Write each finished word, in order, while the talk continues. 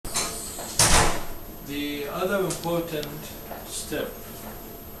The other important step,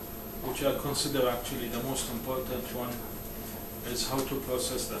 which I consider actually the most important one, is how to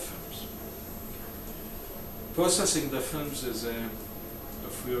process the films. Processing the films is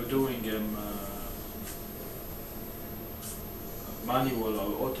if we are doing manual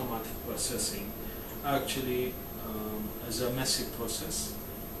or automatic processing, actually is a messy process,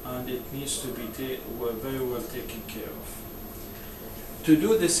 and it needs to be very well taken care of. To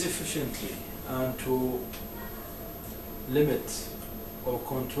do this efficiently and to limit or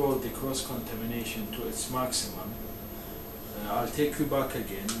control the cross-contamination to its maximum, I'll take you back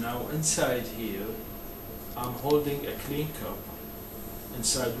again. Now inside here, I'm holding a clean cup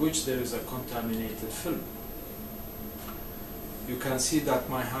inside which there is a contaminated film. You can see that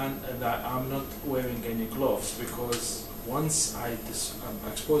my hand, that I'm not wearing any gloves, because once I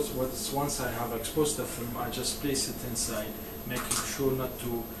have exposed the film, I just place it inside, making sure not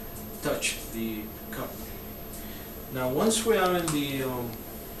to touch the cup. Now once we are in the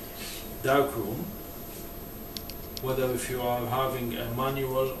dark room, whether if you are having a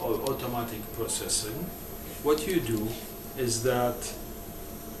manual or automatic processing, what you do is that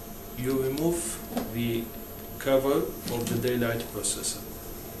you remove the cover of the daylight processor.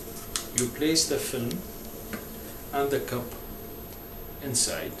 You place the film and the cup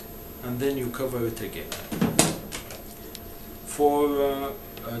inside, and then you cover it again. For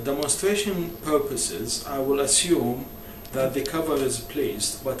demonstration purposes, I will assume that the cover is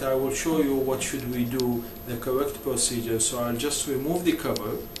placed, but I will show you what should we do, the correct procedure. So I'll just remove the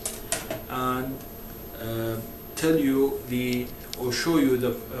cover and tell you or show you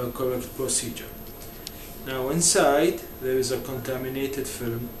the correct procedure. Now inside there is a contaminated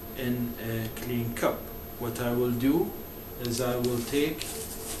film in a clean cup. What I will do is I will take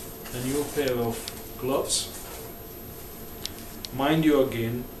a new pair of gloves. Mind you,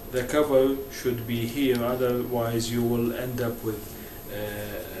 again, the cover should be here, otherwise you will end up with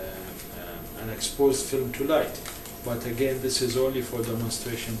an exposed film to light. But again, this is only for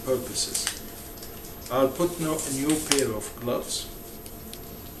demonstration purposes. I'll put now a new pair of gloves.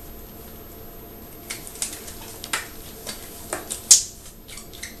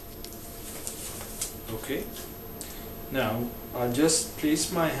 Okay. Now I'll just place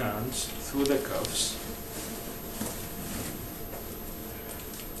my hands through the cuffs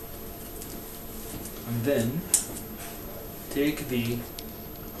and then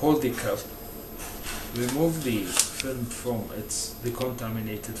hold the cup, remove the film from the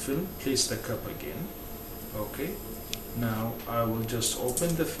contaminated film, place the cup again. Okay. Now I will just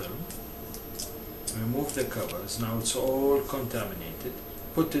open the film, remove the covers. Now it's all contaminated.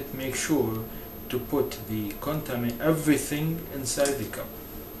 Make sure to put everything inside the cup.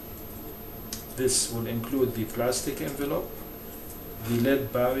 This will include the plastic envelope, the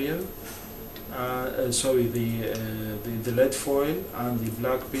lead barrier, the lead foil and the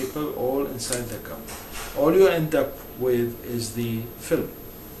black paper, all inside the cup. All you end up with is the film,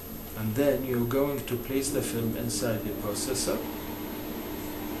 and then you're going to place the film inside the processor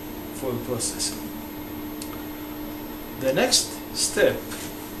for processing. The next step,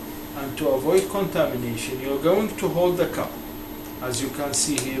 and to avoid contamination, you're going to hold the cup, as you can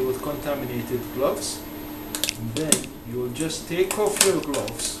see here, with contaminated gloves. And then you'll just take off your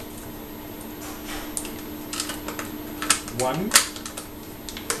gloves, one,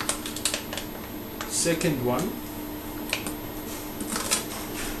 second one,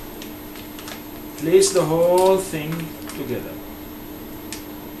 place the whole thing together.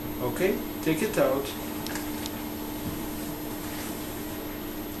 Okay, take it out,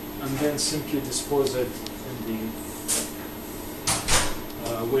 and then simply dispose it in the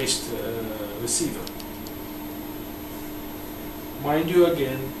waste receiver. Mind you,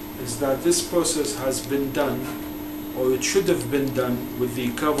 again, is that this process has been done, or it should have been done, with the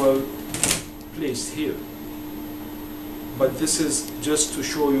cover placed here. But this is just to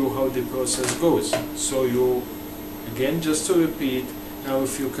show you how the process goes. So again, just to repeat, now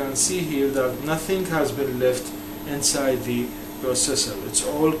if you can see here that nothing has been left inside the processor, it's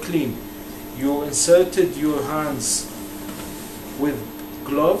all clean. You inserted your hands with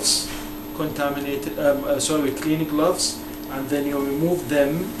gloves, clean gloves, and then you remove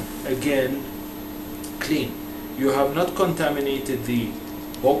them again clean. You have not contaminated the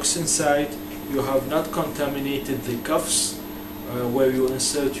box inside, you have not contaminated the cuffs where you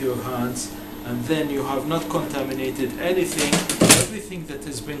insert your hands, and then you have not contaminated anything. Everything that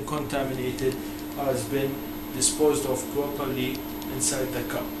has been contaminated has been disposed of properly inside the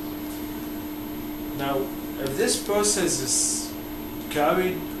cup. Now, if this process is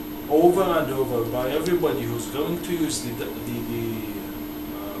carried over and over by everybody who's going to use the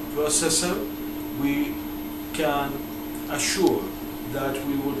processor, we can assure that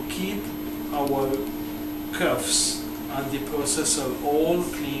we will keep our cuffs and the processor all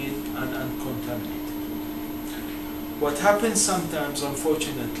clean and uncontaminated. What happens sometimes,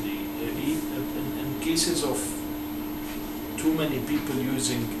 unfortunately, in cases of too many people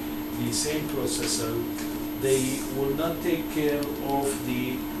using the same processor, they will not take care of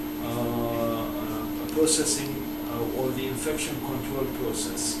the processing or the infection control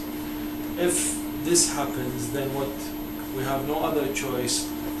process. If this happens, then we have no other choice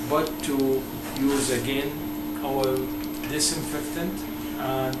but to use again our disinfectant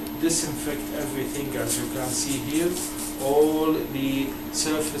and disinfect everything, as you can see here, all the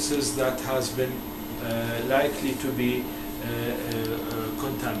surfaces that has been likely to be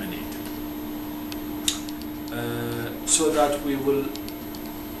contaminated, so that we will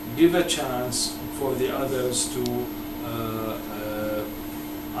give a chance for the others to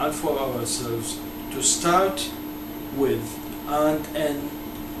and for ourselves to start with and end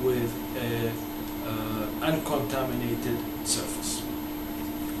with uncontaminated surface.